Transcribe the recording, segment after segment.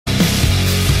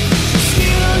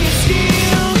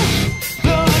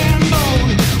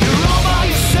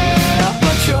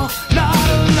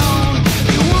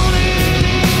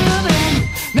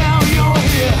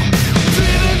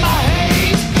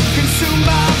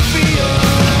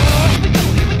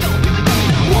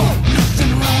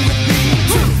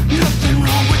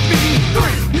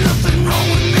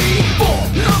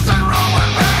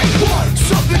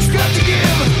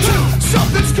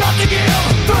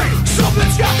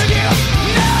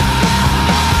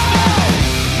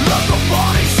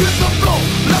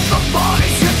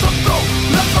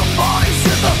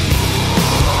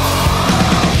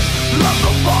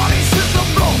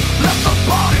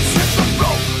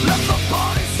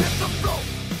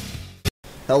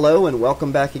Hello and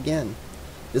welcome back again.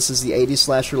 This is the 80s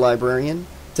Slasher Librarian.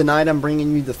 Tonight I'm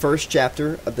bringing you the first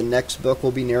chapter of the next book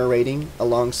we'll be narrating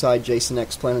alongside Jason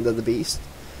X Planet of the Beast.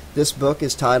 This book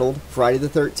is titled Friday the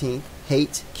 13th,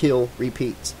 Hate, Kill,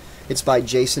 Repeat. It's by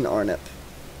Jason Arnott.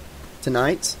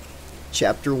 Tonight,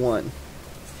 Chapter 1.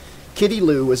 Kitty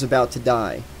Lou was about to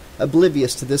die.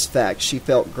 Oblivious to this fact, she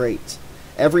felt great.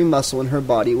 Every muscle in her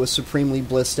body was supremely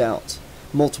blissed out.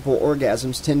 Multiple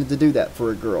orgasms tended to do that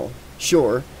for a girl.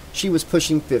 Sure, she was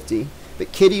pushing 50,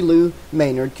 but Kitty Lou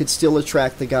Maynard could still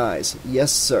attract the guys.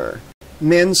 Yes, sir.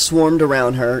 Men swarmed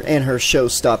around her and her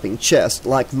show-stopping chest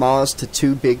like moths to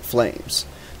two big flames.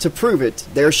 To prove it,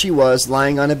 there she was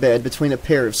lying on a bed between a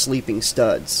pair of sleeping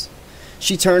studs.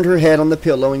 She turned her head on the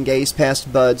pillow and gazed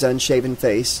past Bud's unshaven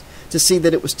face to see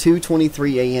that it was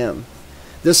 2:23 a.m.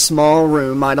 This small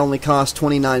room might only cost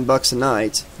 $29 a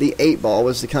night. The 8-Ball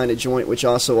was the kind of joint which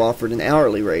also offered an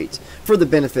hourly rate for the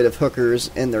benefit of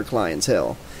hookers and their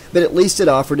clientele. But at least it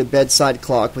offered a bedside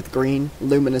clock with green,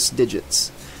 luminous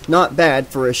digits. Not bad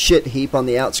for a shit heap on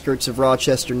the outskirts of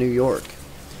Rochester, New York.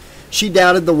 She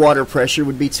doubted the water pressure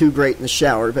would be too great in the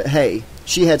shower, but hey,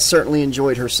 she had certainly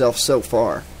enjoyed herself so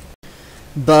far.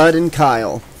 Bud and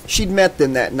Kyle. She'd met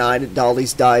them that night at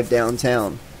Dolly's Dive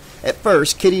downtown. At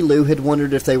first, Kitty Lou had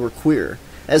wondered if they were queer,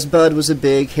 as Bud was a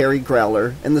big, hairy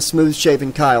growler, and the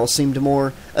smooth-shaven Kyle seemed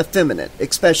more effeminate,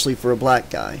 especially for a black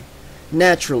guy.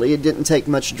 Naturally, it didn't take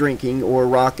much drinking or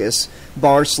raucous,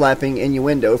 bar-slapping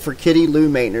innuendo for Kitty Lou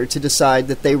Maynard to decide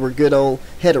that they were good old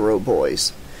hetero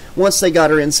boys. Once they got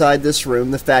her inside this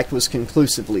room, the fact was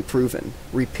conclusively proven,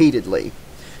 repeatedly.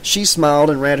 She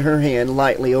smiled and ran her hand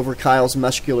lightly over Kyle's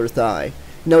muscular thigh,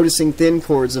 noticing thin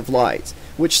cords of light,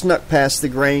 which snuck past the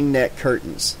graying neck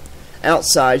curtains.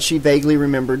 Outside, she vaguely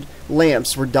remembered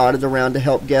lamps were dotted around to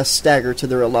help guests stagger to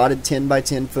their allotted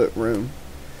 10-by-10-foot room.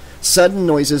 Sudden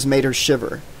noises made her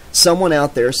shiver. Someone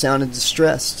out there sounded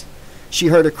distressed. She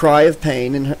heard a cry of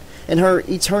pain, and her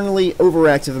eternally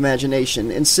overactive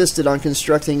imagination insisted on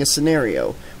constructing a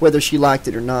scenario, whether she liked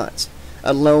it or not.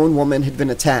 A lone woman had been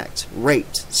attacked,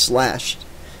 raped, slashed.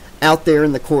 Out there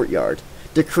in the courtyard,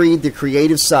 decreed the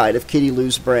creative side of Kitty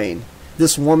Lou's brain.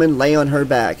 This woman lay on her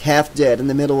back, half dead in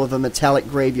the middle of a metallic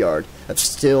graveyard of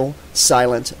still,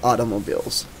 silent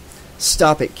automobiles.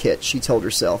 Stop it, Kit, she told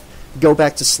herself. Go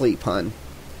back to sleep, hun.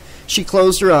 She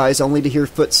closed her eyes only to hear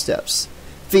footsteps.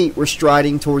 Feet were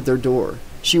striding toward their door.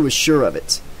 She was sure of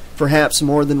it. Perhaps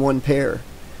more than one pair.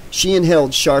 She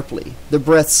inhaled sharply, the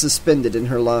breath suspended in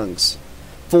her lungs.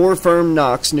 4 firm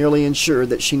knocks nearly ensured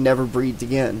that she never breathed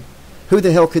again. Who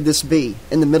the hell could this be,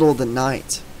 in the middle of the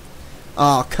night?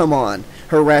 Aw, come on,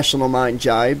 her rational mind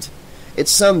jibed.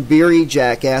 It's some beery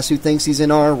jackass who thinks he's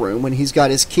in our room when he's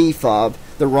got his key fob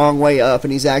the wrong way up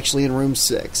and he's actually in room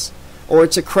 6. Or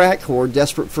it's a crack whore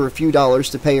desperate for a few dollars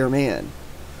to pay her man.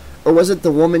 Or was it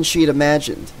the woman she'd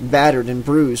imagined, battered and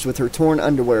bruised with her torn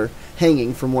underwear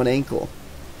hanging from one ankle?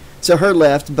 To her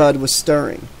left, Bud was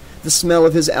stirring. The smell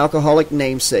of his alcoholic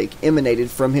namesake emanated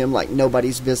from him like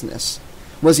nobody's business.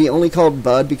 Was he only called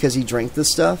Bud because he drank the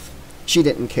stuff? She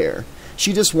didn't care.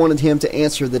 She just wanted him to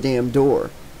answer the damn door.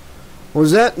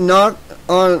 Was that knock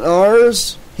on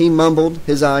ours? He mumbled,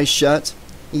 his eyes shut.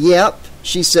 Yep,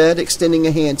 she said, extending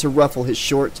a hand to ruffle his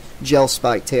short,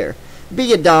 gel-spiked hair.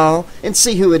 Be a doll, and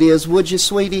see who it is, would you,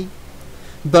 sweetie?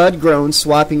 Bud groaned,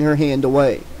 swiping her hand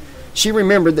away. She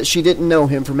remembered that she didn't know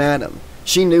him from Adam.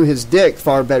 She knew his dick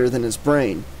far better than his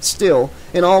brain. Still,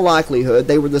 in all likelihood,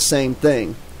 they were the same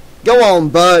thing. Go on,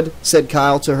 Bud, said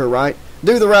Kyle to her right.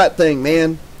 Do the right thing,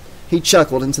 man. He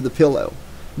chuckled into the pillow.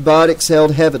 Bud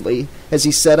exhaled heavily as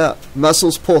he sat up,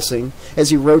 muscles pulsing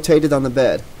as he rotated on the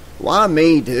bed. Why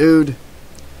me, dude?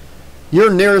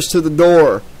 You're nearest to the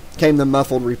door, came the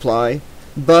muffled reply.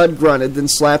 Bud grunted, then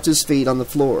slapped his feet on the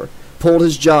floor, pulled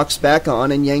his jocks back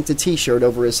on, and yanked a t-shirt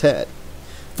over his head.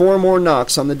 4 more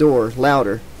knocks on the door,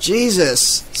 louder.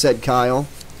 Jesus, said Kyle.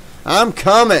 I'm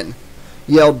coming,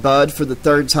 yelled Bud for the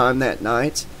 3rd time that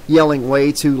night, yelling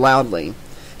way too loudly.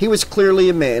 He was clearly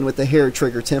a man with a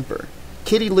hair-trigger temper.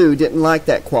 Kitty Lou didn't like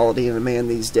that quality in a man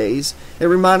these days. It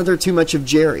reminded her too much of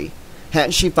Jerry.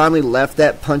 Hadn't she finally left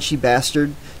that punchy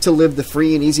bastard to live the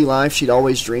free and easy life she'd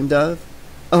always dreamed of?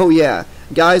 Oh yeah,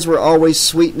 guys were always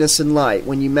sweetness and light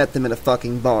when you met them in a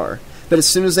fucking bar. But as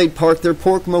soon as they'd parked their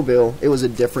porkmobile, it was a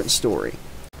different story.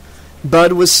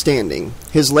 Bud was standing,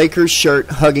 his Lakers shirt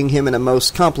hugging him in a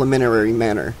most complimentary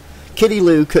manner. Kitty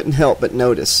Lou couldn't help but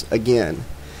notice, again.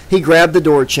 He grabbed the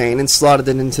door chain and slotted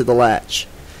it into the latch.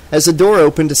 As the door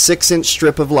opened, a 6-inch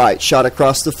strip of light shot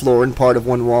across the floor and part of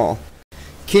one wall.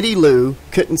 Kitty Lou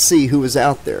couldn't see who was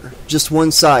out there, just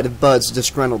one side of Bud's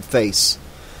disgruntled face.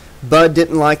 Bud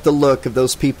didn't like the look of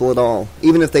those people at all,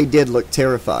 even if they did look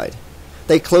terrified.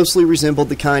 They closely resembled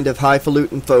the kind of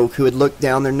highfalutin folk who had looked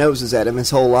down their noses at him his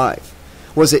whole life.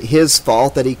 Was it his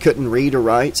fault that he couldn't read or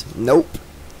write? Nope.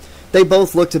 They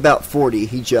both looked about 40,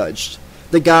 he judged.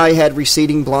 The guy had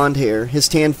receding blonde hair, his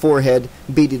tanned forehead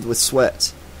beaded with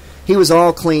sweat. He was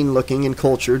all clean-looking and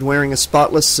cultured, wearing a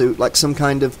spotless suit like some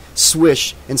kind of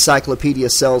swish encyclopedia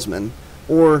salesman,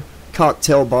 or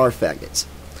cocktail bar faggot.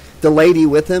 The lady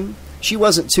with him, she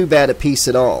wasn't too bad a piece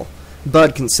at all,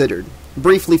 Bud considered,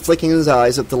 briefly flicking his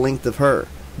eyes up the length of her,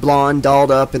 blonde,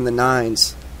 dolled up in the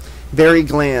nines. Very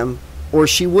glam, or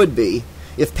she would be,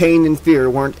 if pain and fear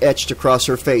weren't etched across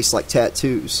her face like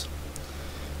tattoos.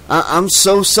 I'm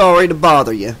so sorry to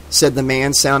bother you, said the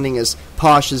man, sounding as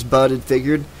posh as Bud had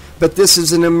figured, but this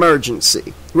is an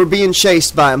emergency. We're being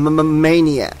chased by a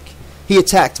maniac. He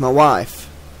attacked my wife.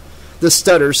 The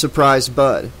stutter surprised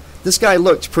Bud. This guy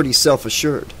looked pretty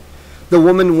self-assured. The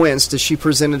woman winced as she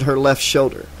presented her left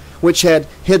shoulder, which had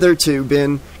hitherto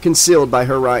been concealed by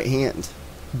her right hand.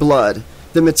 Blood.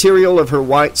 The material of her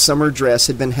white summer dress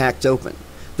had been hacked open,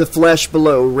 the flesh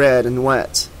below red and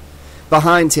wet.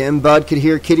 Behind him, Bud could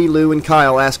hear Kitty Lou and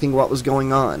Kyle asking what was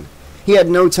going on. He had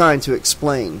no time to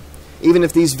explain. Even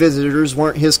if these visitors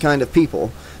weren't his kind of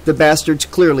people, the bastards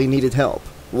clearly needed help.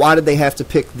 Why did they have to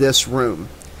pick this room?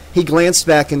 He glanced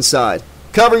back inside.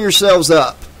 Cover yourselves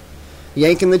up!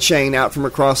 Yanking the chain out from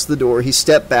across the door, he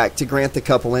stepped back to grant the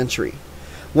couple entry.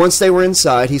 Once they were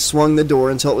inside, he swung the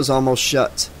door until it was almost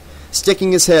shut,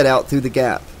 sticking his head out through the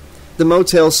gap. The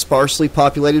motel's sparsely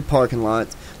populated parking lot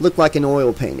looked like an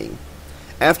oil painting.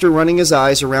 After running his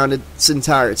eyes around its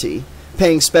entirety,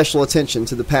 paying special attention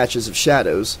to the patches of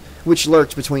shadows which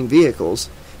lurked between vehicles,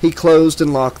 he closed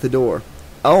and locked the door.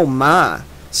 "Oh my,"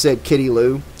 said Kitty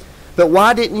Lou. "But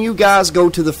why didn't you guys go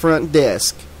to the front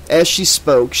desk?" As she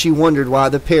spoke, she wondered why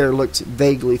the pair looked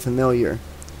vaguely familiar.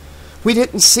 "We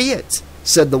didn't see it,"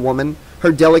 said the woman,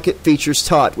 her delicate features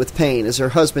taut with pain as her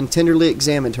husband tenderly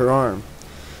examined her arm.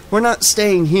 "We're not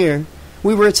staying here.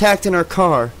 We were attacked in our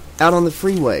car, out on the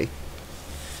freeway."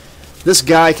 "This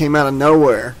guy came out of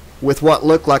nowhere, with what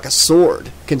looked like a sword,"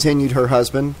 continued her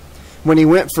husband. "When he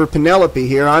went for Penelope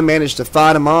here, I managed to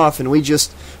fight him off, and we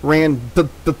just ran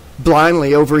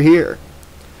blindly over here."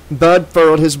 Bud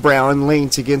furrowed his brow and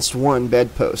leaned against one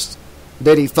bedpost.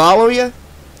 "Did he follow you?"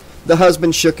 The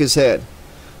husband shook his head.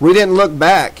 "We didn't look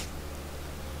back."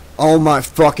 "Oh my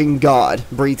fucking God,"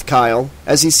 breathed Kyle.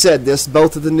 As he said this,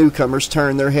 both of the newcomers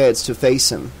turned their heads to face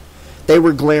him. They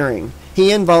were glaring.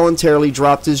 He involuntarily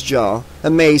dropped his jaw,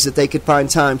 amazed that they could find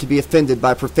time to be offended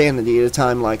by profanity at a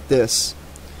time like this.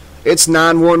 "It's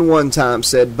 911 time,"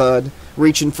 said Bud,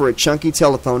 reaching for a chunky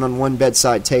telephone on one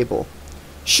bedside table.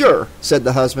 "Sure," said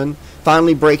the husband,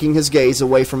 finally breaking his gaze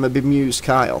away from a bemused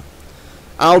Kyle.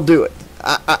 "I'll do it.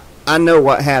 I know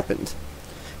what happened."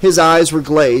 His eyes were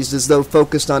glazed as though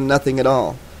focused on nothing at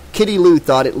all. Kitty Lou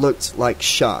thought it looked like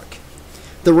shock.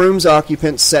 The room's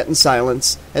occupants sat in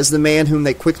silence as the man whom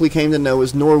they quickly came to know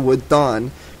as Norwood Thawn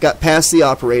got past the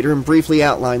operator and briefly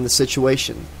outlined the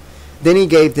situation. Then he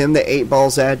gave them the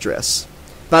 8-Ball's address.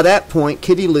 By that point,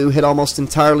 Kitty Lou had almost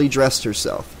entirely dressed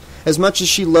herself. As much as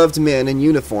she loved men in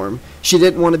uniform, she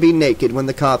didn't want to be naked when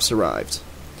the cops arrived.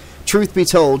 Truth be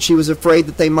told, she was afraid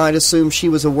that they might assume she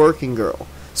was a working girl,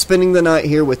 spending the night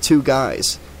here with 2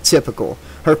 guys. Typical.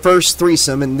 Her first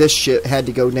threesome and this shit had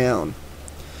to go down.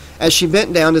 As she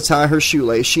bent down to tie her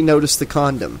shoelace, she noticed the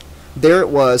condom. There it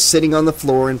was, sitting on the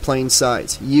floor in plain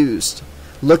sight, used.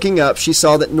 Looking up, she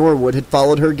saw that Norwood had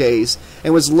followed her gaze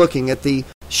and was looking at the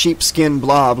sheepskin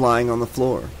blob lying on the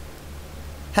floor.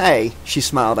 "Hey," she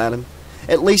smiled at him.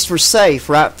 "At least we're safe,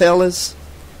 right, fellas?"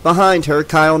 Behind her,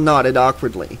 Kyle nodded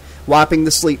awkwardly, wiping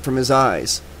the sleep from his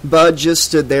eyes. Bud just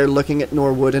stood there looking at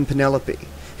Norwood and Penelope,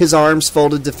 his arms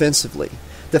folded defensively.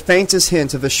 The faintest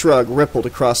hint of a shrug rippled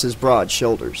across his broad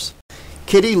shoulders.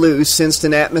 Kitty Lou sensed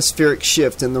an atmospheric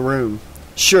shift in the room.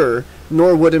 Sure,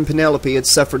 Norwood and Penelope had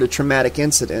suffered a traumatic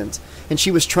incident, and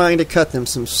she was trying to cut them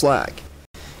some slack.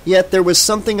 Yet there was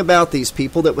something about these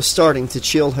people that was starting to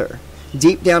chill her.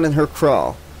 Deep down in her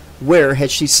craw, where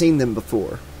had she seen them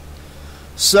before?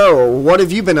 "So, what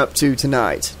have you been up to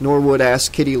tonight?" Norwood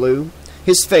asked Kitty Lou.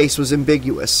 His face was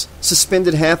ambiguous,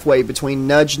 suspended halfway between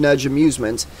nudge-nudge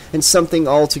amusement and something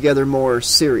altogether more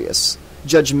serious,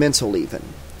 judgmental even.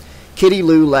 Kitty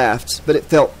Lou laughed, but it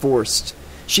felt forced.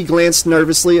 She glanced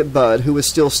nervously at Bud, who was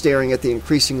still staring at the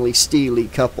increasingly steely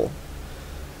couple.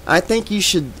 "I think you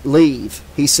should leave,"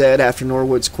 he said after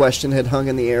Norwood's question had hung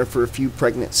in the air for a few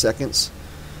pregnant seconds.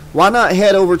 "Why not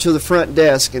head over to the front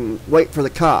desk and wait for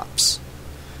the cops?"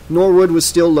 Norwood was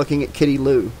still looking at Kitty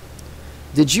Lou.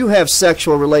 Did you have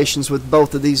sexual relations with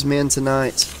both of these men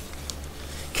tonight?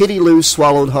 Kitty Lou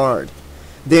swallowed hard.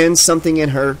 Then something in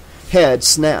her head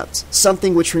snapped,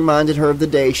 something which reminded her of the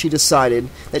day she decided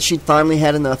that she'd finally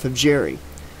had enough of Jerry.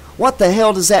 What the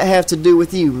hell does that have to do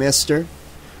with you, mister?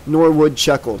 Norwood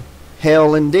chuckled.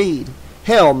 Hell indeed.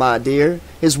 Hell, my dear,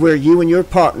 is where you and your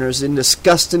partners in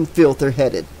disgusting filth are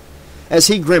headed. As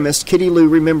he grimaced, Kitty Lou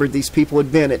remembered these people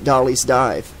had been at Dolly's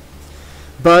dive.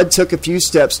 Bud took a few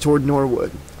steps toward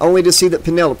Norwood, only to see that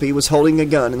Penelope was holding a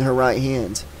gun in her right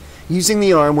hand, using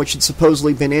the arm which had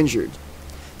supposedly been injured.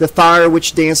 The fire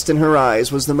which danced in her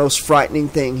eyes was the most frightening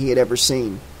thing he had ever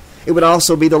seen. It would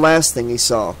also be the last thing he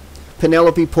saw.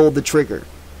 Penelope pulled the trigger.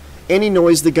 Any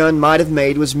noise the gun might have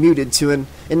made was muted to an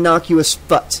innocuous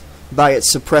phut by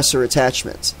its suppressor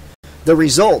attachment. The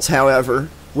result, however,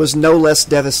 was no less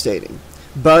devastating.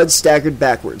 Bud staggered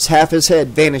backwards, half his head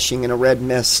vanishing in a red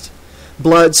mist.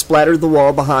 Blood splattered the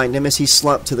wall behind him as he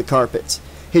slumped to the carpet,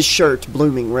 his shirt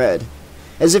blooming red.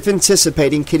 As if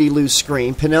anticipating Kitty Lou's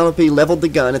scream, Penelope leveled the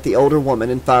gun at the older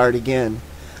woman and fired again.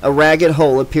 A ragged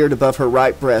hole appeared above her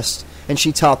right breast, and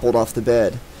she toppled off the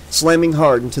bed, slamming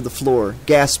hard into the floor,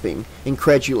 gasping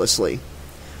incredulously.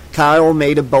 Kyle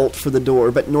made a bolt for the door,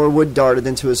 but Norwood darted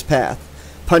into his path,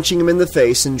 punching him in the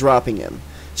face and dropping him.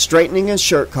 Straightening his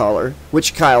shirt collar,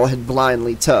 which Kyle had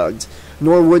blindly tugged,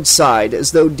 Norwood sighed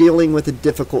as though dealing with a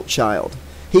difficult child.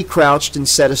 He crouched and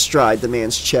sat astride the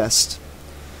man's chest.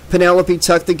 Penelope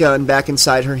tucked the gun back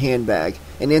inside her handbag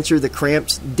and entered the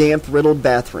cramped, damp-riddled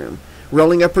bathroom,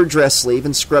 rolling up her dress sleeve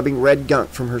and scrubbing red gunk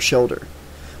from her shoulder.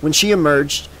 When she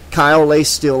emerged, Kyle lay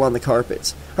still on the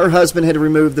carpet. Her husband had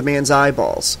removed the man's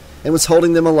eyeballs and was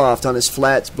holding them aloft on his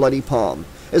flat, bloody palm,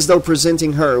 as though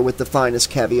presenting her with the finest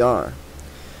caviar.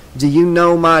 Do you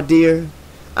know, my dear,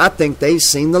 I think they've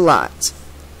seen the light.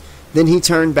 Then he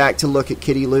turned back to look at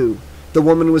Kitty Lou. The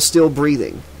woman was still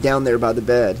breathing, down there by the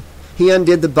bed. He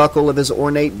undid the buckle of his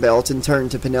ornate belt and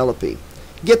turned to Penelope.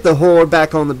 Get the whore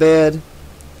back on the bed.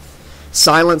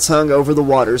 Silence hung over the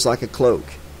waters like a cloak.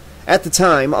 At the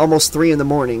time, almost 3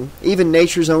 a.m, even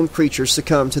nature's own creatures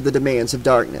succumbed to the demands of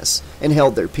darkness and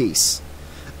held their peace.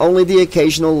 Only the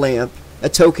occasional lamp, a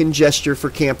token gesture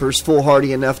for campers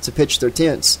foolhardy enough to pitch their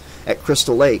tents at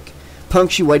Crystal Lake,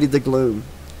 punctuated the gloom.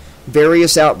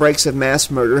 Various outbreaks of mass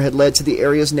murder had led to the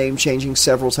area's name changing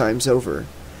several times over.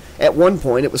 At one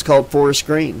point it was called Forest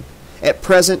Green. At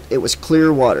present it was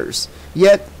Clear Waters.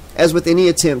 Yet, as with any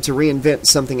attempt to reinvent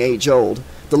something age-old,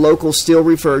 the locals still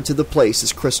referred to the place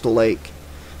as Crystal Lake.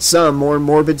 Some more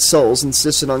morbid souls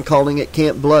insisted on calling it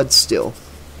Camp Blood still.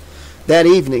 That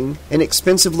evening, an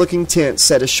expensive-looking tent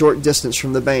sat a short distance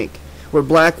from the bank, where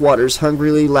black waters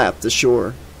hungrily lapped the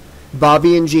shore.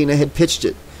 Bobby and Gina had pitched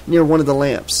it near one of the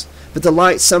lamps, but the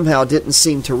light somehow didn't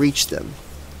seem to reach them.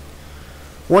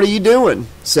 "What are you doing?"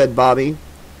 said Bobby.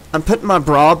 "I'm putting my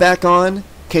bra back on,"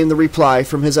 came the reply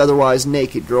from his otherwise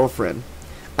naked girlfriend.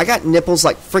 "I got nipples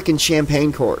like frickin'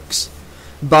 champagne corks."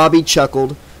 Bobby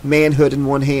chuckled, manhood in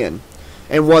one hand.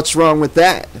 "And what's wrong with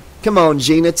that? Come on,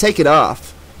 Gina, take it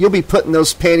off. You'll be putting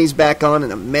those panties back on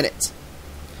in a minute."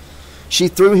 She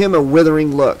threw him a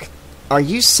withering look. "Are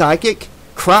you psychic?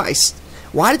 Christ,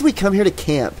 why did we come here to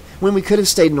camp when we could have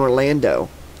stayed in Orlando?"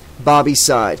 Bobby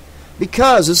sighed.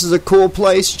 "Because this is a cool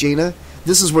place, Gina.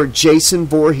 This is where Jason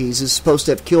Voorhees is supposed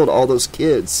to have killed all those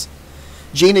kids."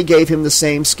 Gina gave him the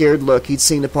same scared look he'd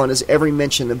seen upon his every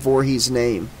mention of Voorhees'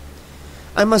 name.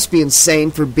 "I must be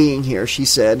insane for being here," she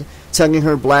said, tugging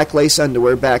her black lace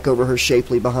underwear back over her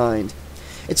shapely behind.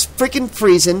 "It's frickin'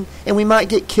 freezing, and we might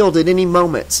get killed at any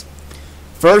moment."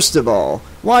 "First of all,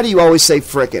 why do you always say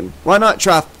frickin'? Why not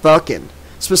try fucking?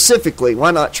 Specifically,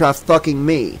 why not try fucking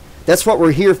me? That's what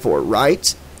we're here for,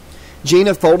 right?"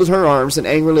 Gina folded her arms and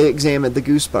angrily examined the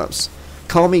goosebumps.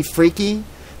 "Call me freaky?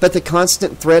 But the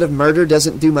constant threat of murder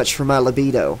doesn't do much for my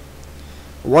libido."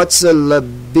 "What's a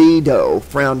libido?"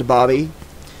 frowned Bobby.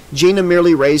 Gina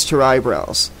merely raised her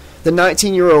eyebrows. The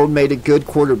 19-year-old made a good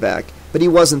quarterback, but he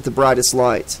wasn't the brightest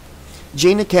light.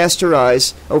 Gina cast her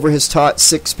eyes over his taut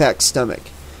six-pack stomach,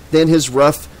 then his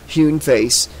rough-hewn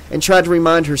face, and tried to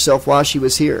remind herself why she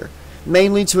was here,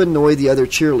 mainly to annoy the other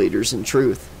cheerleaders, in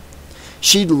truth.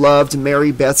 She'd loved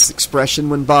Mary Beth's expression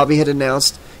when Bobby had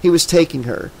announced he was taking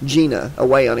her, Gina,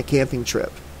 away on a camping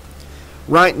trip.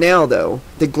 Right now, though,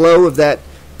 the glow of that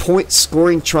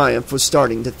point-scoring triumph was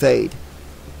starting to fade.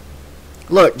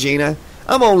 "Look, Gina,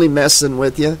 I'm only messing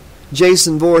with you.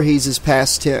 Jason Voorhees is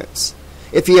past tense,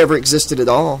 if he ever existed at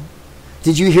all.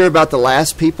 Did you hear about the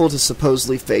last people to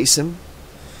supposedly face him?"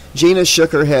 Gina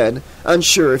shook her head,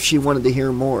 unsure if she wanted to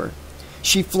hear more.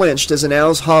 She flinched as an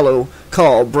owl's hollow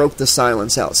call broke the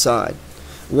silence outside.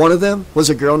 One of them was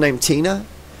a girl named Tina,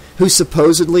 who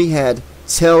supposedly had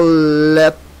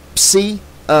telepsy,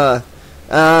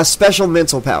 special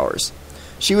mental powers.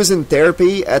 She was in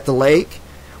therapy at the lake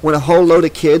when a whole load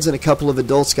of kids and a couple of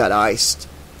adults got iced.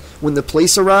 When the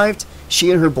police arrived,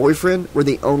 she and her boyfriend were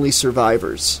the only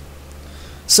survivors.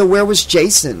 "So where was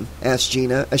Jason?" asked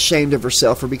Gina, ashamed of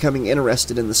herself for becoming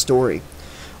interested in the story.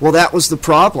 "Well, that was the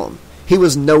problem. He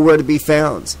was nowhere to be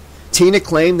found. Tina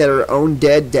claimed that her own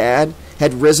dead dad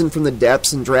had risen from the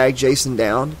depths and dragged Jason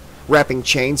down, wrapping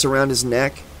chains around his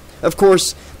neck. Of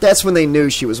course, that's when they knew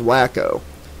she was wacko.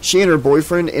 She and her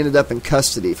boyfriend ended up in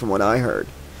custody, from what I heard.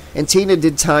 And Tina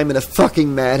did time in a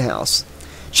fucking madhouse.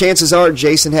 Chances are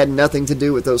Jason had nothing to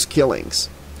do with those killings."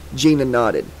 Gina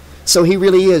nodded. "So he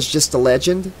really is just a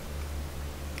legend?"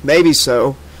 "Maybe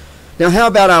so. Now how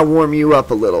about I warm you up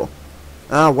a little?"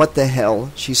 "Ah, what the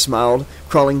hell," she smiled,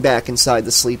 crawling back inside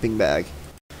the sleeping bag.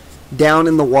 Down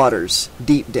in the waters,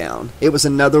 deep down, it was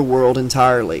another world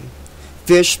entirely.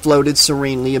 Fish floated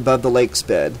serenely above the lake's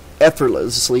bed,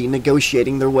 effortlessly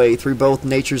negotiating their way through both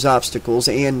nature's obstacles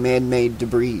and man-made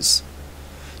debris.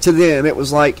 To them, it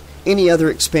was like any other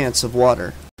expanse of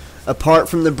water. Apart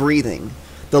from the breathing,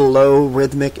 the low,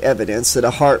 rhythmic evidence that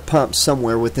a heart pumps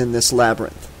somewhere within this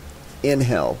labyrinth.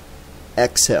 Inhale.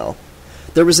 Exhale.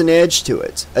 There was an edge to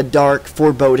it, a dark,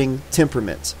 foreboding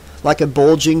temperament, like a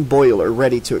bulging boiler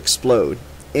ready to explode.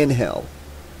 Inhale.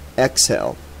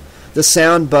 Exhale. The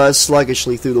sound buzzed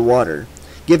sluggishly through the water,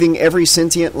 giving every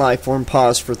sentient life form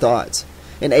pause for thought.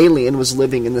 An alien was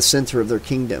living in the center of their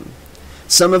kingdom.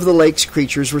 Some of the lake's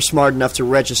creatures were smart enough to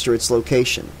register its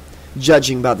location,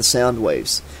 judging by the sound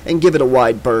waves, and give it a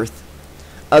wide berth.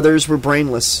 Others were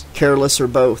brainless, careless, or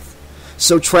both,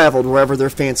 so traveled wherever their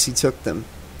fancy took them.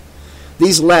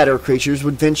 These latter creatures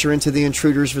would venture into the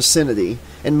intruder's vicinity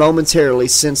and momentarily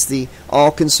sense the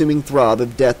all-consuming throb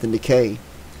of death and decay.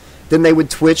 Then they would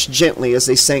twitch gently as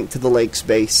they sank to the lake's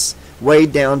base,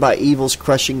 weighed down by evil's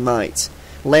crushing might,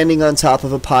 landing on top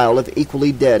of a pile of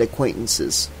equally dead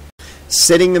acquaintances.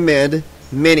 Sitting amid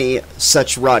many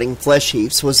such rotting flesh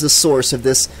heaps was the source of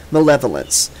this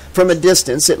malevolence. From a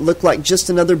distance, it looked like just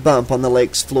another bump on the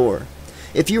lake's floor.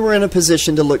 If you were in a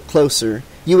position to look closer,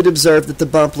 you would observe that the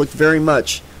bump looked very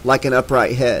much like an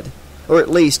upright head, or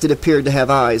at least it appeared to have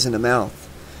eyes and a mouth.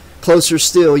 Closer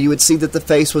still, you would see that the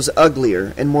face was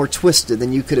uglier and more twisted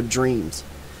than you could have dreamed.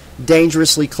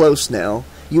 Dangerously close now,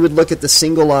 you would look at the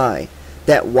single eye,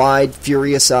 that wide,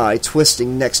 furious eye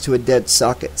twisting next to a dead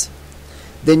socket.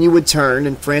 Then you would turn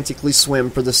and frantically swim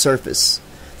for the surface,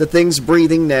 the things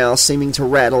breathing now seeming to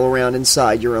rattle around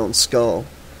inside your own skull.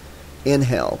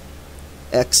 Inhale.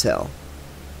 Exhale.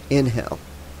 Inhale.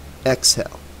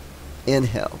 Exhale.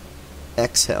 Inhale.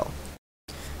 Exhale.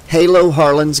 Halo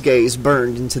Harlan's gaze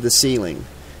burned into the ceiling.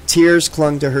 Tears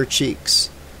clung to her cheeks.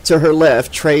 To her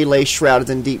left, Trey lay shrouded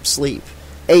in deep sleep,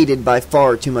 aided by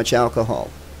far too much alcohol.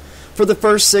 For the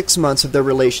first 6 months of their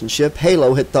relationship,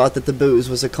 Halo had thought that the booze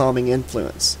was a calming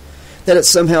influence, that it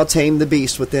somehow tamed the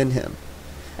beast within him.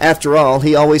 After all,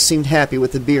 he always seemed happy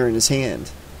with the beer in his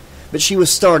hand. But she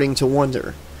was starting to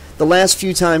wonder. The last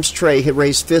few times Trey had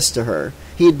raised fists to her,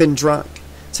 he had been drunk.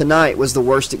 Tonight was the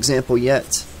worst example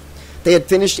yet. They had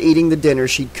finished eating the dinner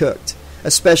she'd cooked,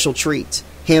 a special treat,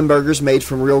 hamburgers made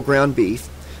from real ground beef,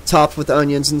 topped with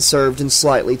onions and served in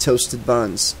slightly toasted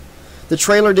buns. The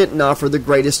trailer didn't offer the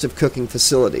greatest of cooking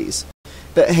facilities,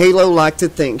 but Halo liked to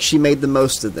think she made the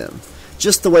most of them,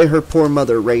 just the way her poor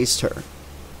mother raised her.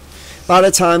 By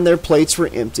the time their plates were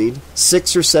emptied,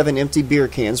 6 or 7 empty beer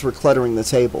cans were cluttering the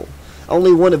table,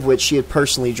 only one of which she had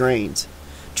personally drained.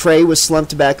 Trey was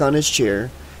slumped back on his chair,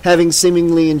 having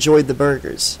seemingly enjoyed the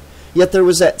burgers. Yet there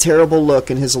was that terrible look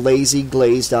in his lazy,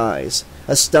 glazed eyes,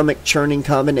 a stomach-churning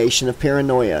combination of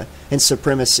paranoia and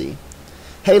supremacy.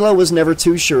 Halo was never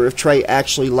too sure if Trey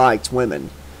actually liked women,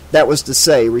 that was to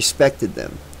say, respected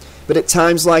them. But at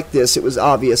times like this, it was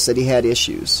obvious that he had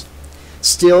issues.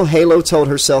 Still, Halo told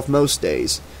herself most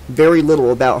days, very little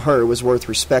about her was worth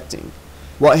respecting.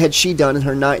 What had she done in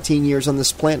her 19 years on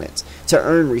this planet to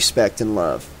earn respect and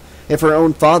love? If her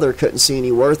own father couldn't see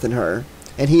any worth in her,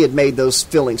 and he had made those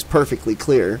feelings perfectly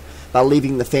clear by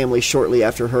leaving the family shortly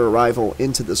after her arrival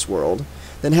into this world,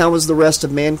 then how was the rest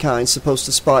of mankind supposed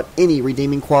to spot any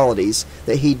redeeming qualities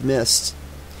that he'd missed?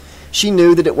 She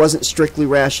knew that it wasn't strictly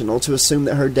rational to assume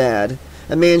that her dad,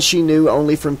 a man she knew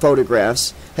only from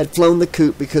photographs, had flown the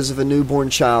coop because of a newborn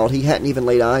child he hadn't even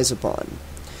laid eyes upon,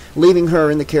 leaving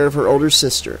her in the care of her older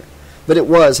sister. But it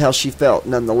was how she felt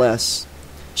nonetheless.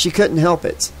 She couldn't help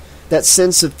it. That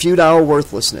sense of futile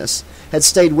worthlessness had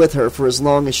stayed with her for as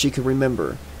long as she could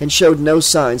remember, and showed no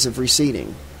signs of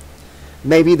receding.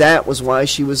 Maybe that was why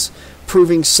she was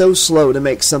proving so slow to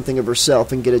make something of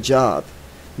herself and get a job.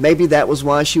 Maybe that was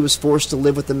why she was forced to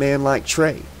live with a man like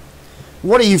Trey.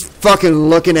 "What are you fucking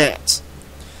looking at?"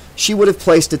 She would have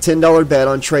placed a $10 bet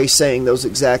on Trey saying those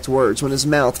exact words when his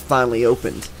mouth finally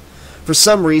opened. For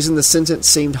some reason, the sentence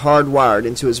seemed hardwired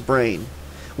into his brain.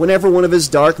 Whenever one of his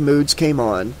dark moods came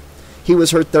on, he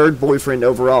was her third boyfriend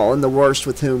overall and the worst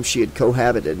with whom she had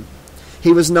cohabited.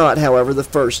 He was not, however,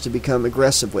 the first to become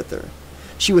aggressive with her.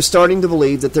 She was starting to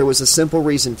believe that there was a simple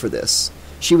reason for this.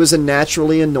 She was a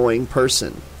naturally annoying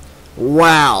person.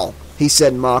 "Wow," he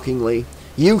said mockingly.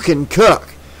 "You can cook.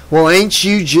 Well, ain't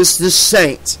you just the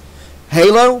saint?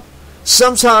 Halo,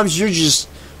 sometimes you're just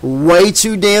way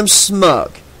too damn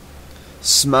smug."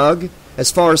 Smug?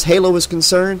 As far as Halo was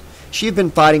concerned, she had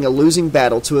been fighting a losing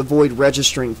battle to avoid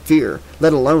registering fear,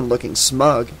 let alone looking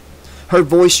smug. Her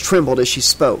voice trembled as she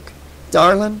spoke.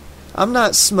 "Darling, I'm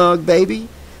not smug, baby.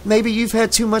 Maybe you've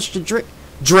had too much to drink."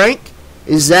 "Drink?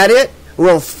 Is that it?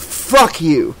 Well, fuck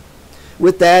you."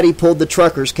 With that, he pulled the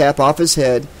trucker's cap off his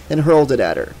head and hurled it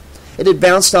at her. It had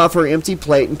bounced off her empty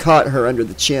plate and caught her under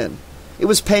the chin. It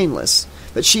was painless,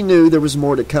 but she knew there was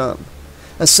more to come.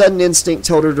 A sudden instinct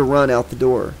told her to run out the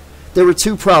door. There were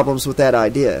two problems with that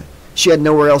idea. She had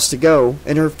nowhere else to go,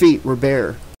 and her feet were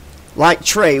bare. Like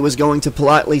Trey was going to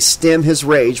politely stem his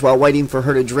rage while waiting for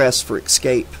her to dress for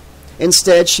escape.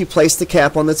 Instead, she placed the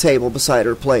cap on the table beside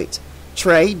her plate.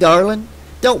 "Trey, darling,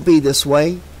 don't be this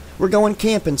way. We're going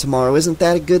camping tomorrow. Isn't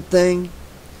that a good thing?"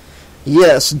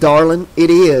 "Yes, darling,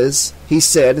 it is," he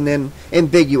said in an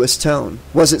ambiguous tone.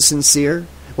 Was it sincere?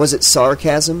 Was it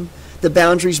sarcasm? The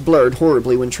boundaries blurred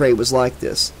horribly when Trey was like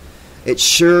this. "It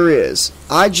sure is.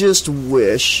 I just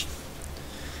wish..."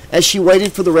 As she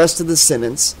waited for the rest of the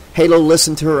sentence, Halo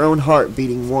listened to her own heart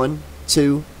beating 1,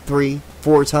 2, 3,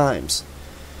 4 times.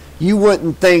 "You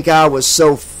wouldn't think I was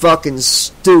so fucking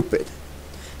stupid."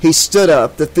 He stood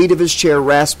up, the feet of his chair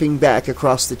rasping back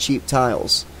across the cheap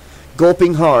tiles.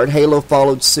 Gulping hard, Halo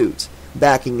followed suit,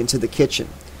 backing into the kitchen.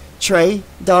 "Trey,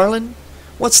 darling,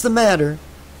 what's the matter?"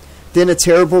 Then a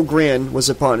terrible grin was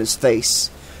upon his face.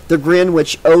 The grin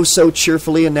which oh so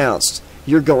cheerfully announced,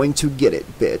 "You're going to get it,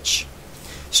 bitch."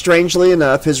 Strangely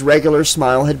enough, his regular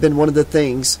smile had been one of the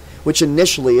things which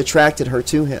initially attracted her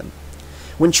to him.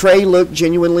 When Trey looked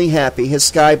genuinely happy, his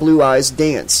sky-blue eyes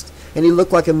danced, and he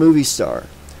looked like a movie star,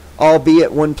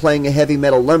 albeit one playing a heavy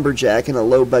metal lumberjack in a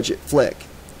low-budget flick.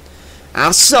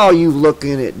 "I saw you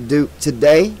looking at Duke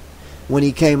today when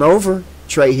he came over,"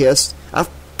 Trey hissed. "I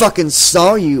fucking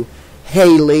saw you,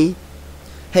 Haley."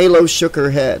 Halo shook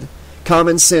her head.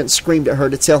 Common sense screamed at her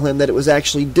to tell him that it was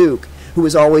actually Duke who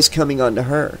was always coming on to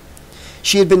her.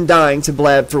 She had been dying to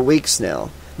blab for weeks now,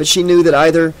 but she knew that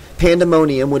either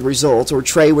pandemonium would result or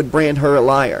Trey would brand her a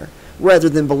liar, rather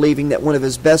than believing that one of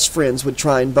his best friends would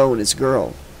try and bone his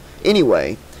girl.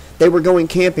 Anyway, they were going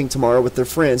camping tomorrow with their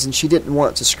friends, and she didn't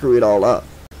want to screw it all up.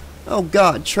 "Oh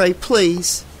God, Trey,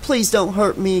 please. Please don't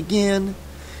hurt me again."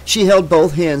 She held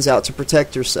both hands out to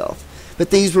protect herself, but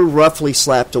these were roughly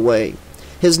slapped away.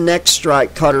 His next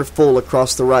strike caught her full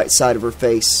across the right side of her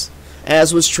face.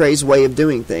 As was Trey's way of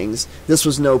doing things, this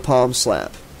was no palm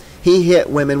slap. He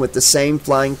hit women with the same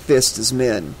flying fist as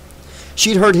men.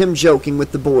 She'd heard him joking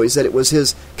with the boys that it was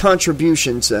his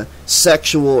contribution to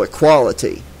sexual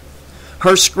equality.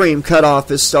 Her scream cut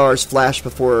off as stars flashed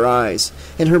before her eyes,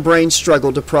 and her brain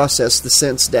struggled to process the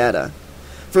sense data.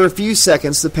 For a few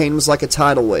seconds, the pain was like a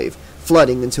tidal wave,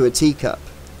 flooding into a teacup.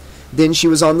 Then she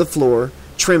was on the floor,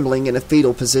 trembling in a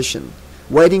fetal position,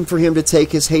 waiting for him to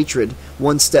take his hatred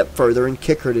one step further and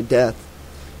kick her to death.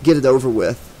 Get it over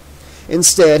with.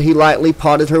 Instead, he lightly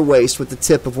patted her waist with the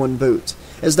tip of one boot,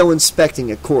 as though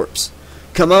inspecting a corpse.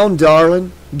 "Come on,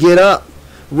 darling. Get up.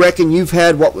 Reckon you've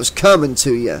had what was coming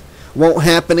to you. Won't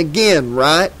happen again,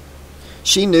 right?"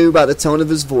 She knew by the tone of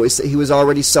his voice that he was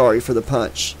already sorry for the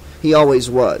punch. He always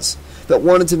was, but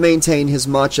wanted to maintain his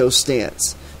macho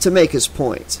stance, to make his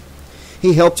point.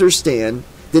 He helped her stand,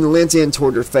 then leant in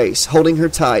toward her face, holding her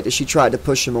tight as she tried to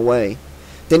push him away.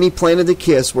 Then he planted the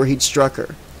kiss where he'd struck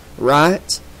her.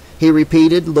 "Right?" he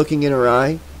repeated, looking in her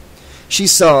eye. She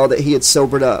saw that he had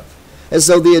sobered up, as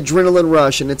though the adrenaline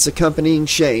rush and its accompanying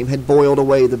shame had boiled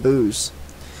away the booze.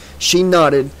 She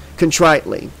nodded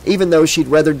contritely, even though she'd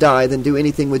rather die than do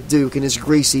anything with Duke and his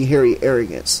greasy, hairy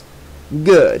arrogance.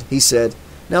 "Good," he said.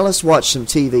 "Now let's watch some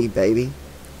TV, baby."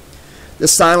 The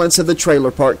silence of the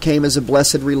trailer park came as a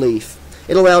blessed relief.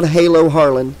 It allowed Halo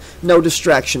Harlan no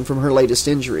distraction from her latest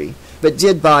injury, but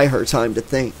did buy her time to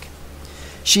think.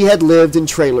 She had lived in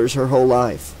trailers her whole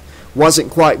life. Wasn't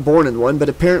quite born in one, but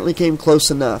apparently came close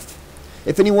enough.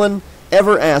 If anyone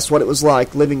ever asked what it was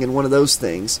like living in one of those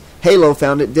things, Halo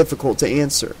found it difficult to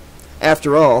answer.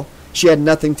 After all, she had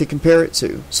nothing to compare it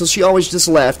to, so she always just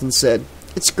laughed and said,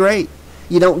 "It's great.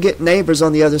 You don't get neighbors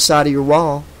on the other side of your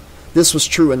wall." This was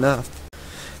true enough.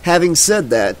 Having said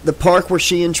that, the park where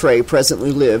she and Trey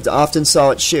presently lived often saw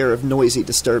its share of noisy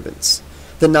disturbance.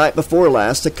 The night before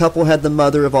last, a couple had the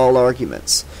mother of all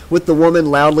arguments, with the woman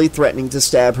loudly threatening to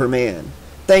stab her man.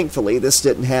 Thankfully, this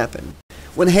didn't happen.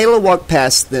 When Hala walked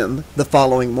past them the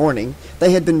following morning,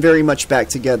 they had been very much back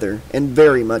together and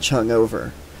very much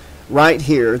hungover. Right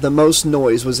here, the most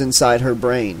noise was inside her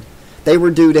brain. They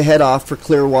were due to head off for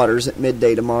clear waters at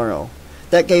midday tomorrow.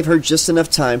 That gave her just enough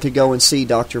time to go and see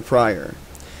Dr. Pryor.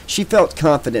 She felt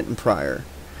confident in Pryor.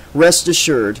 Rest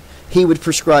assured, he would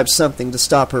prescribe something to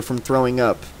stop her from throwing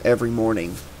up every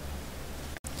morning.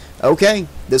 Okay,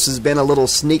 this has been a little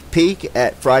sneak peek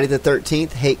at Friday the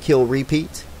 13th Hate Kill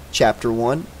Repeat, Chapter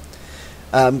 1.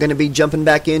 I'm going to be jumping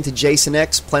back into Jason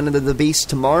X, Planet of the Beast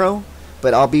tomorrow,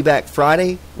 but I'll be back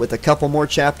Friday with a couple more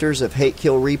chapters of Hate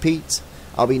Kill Repeats.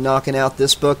 I'll be knocking out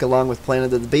this book along with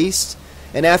Planet of the Beast,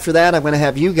 and after that I'm going to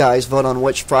have you guys vote on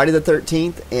which Friday the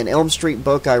 13th and Elm Street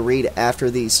book I read after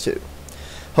these two.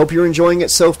 Hope you're enjoying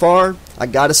it so far. I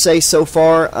gotta say, so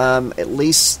far, I'm at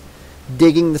least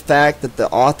digging the fact that the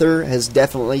author has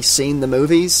definitely seen the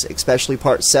movies, especially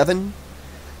Part 7,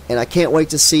 and I can't wait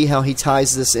to see how he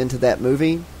ties this into that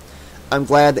movie. I'm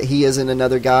glad that he isn't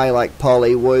another guy like Paul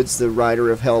A. Woods, the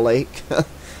writer of Hell Lake.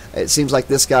 It seems like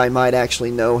this guy might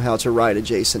actually know how to write a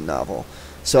Jason novel.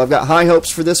 So I've got high hopes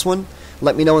for this one.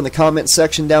 Let me know in the comments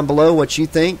section down below what you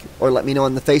think, or let me know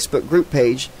on the Facebook group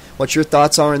page what your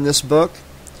thoughts are in this book,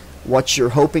 what you're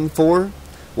hoping for,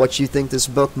 what you think this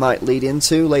book might lead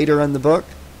into later in the book.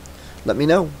 Let me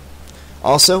know.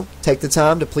 Also, take the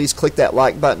time to please click that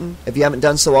like button. If you haven't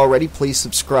done so already, please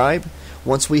subscribe.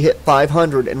 Once we hit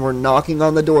 500, and we're knocking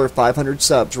on the door of 500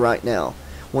 subs right now,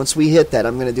 once we hit that,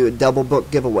 I'm going to do a double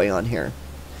book giveaway on here.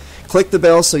 Click the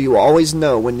bell so you always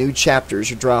know when new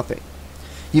chapters are dropping.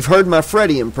 You've heard my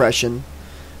Freddy impression.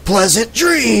 Pleasant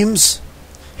dreams!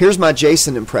 Here's my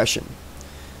Jason impression.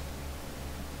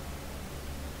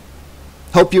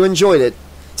 Hope you enjoyed it.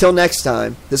 Till next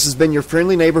time, this has been your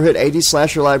friendly neighborhood 80s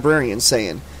slasher librarian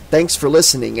saying, thanks for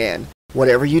listening, and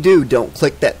whatever you do, don't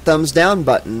click that thumbs down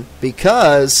button,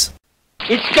 because...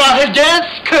 It's got a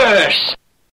death curse!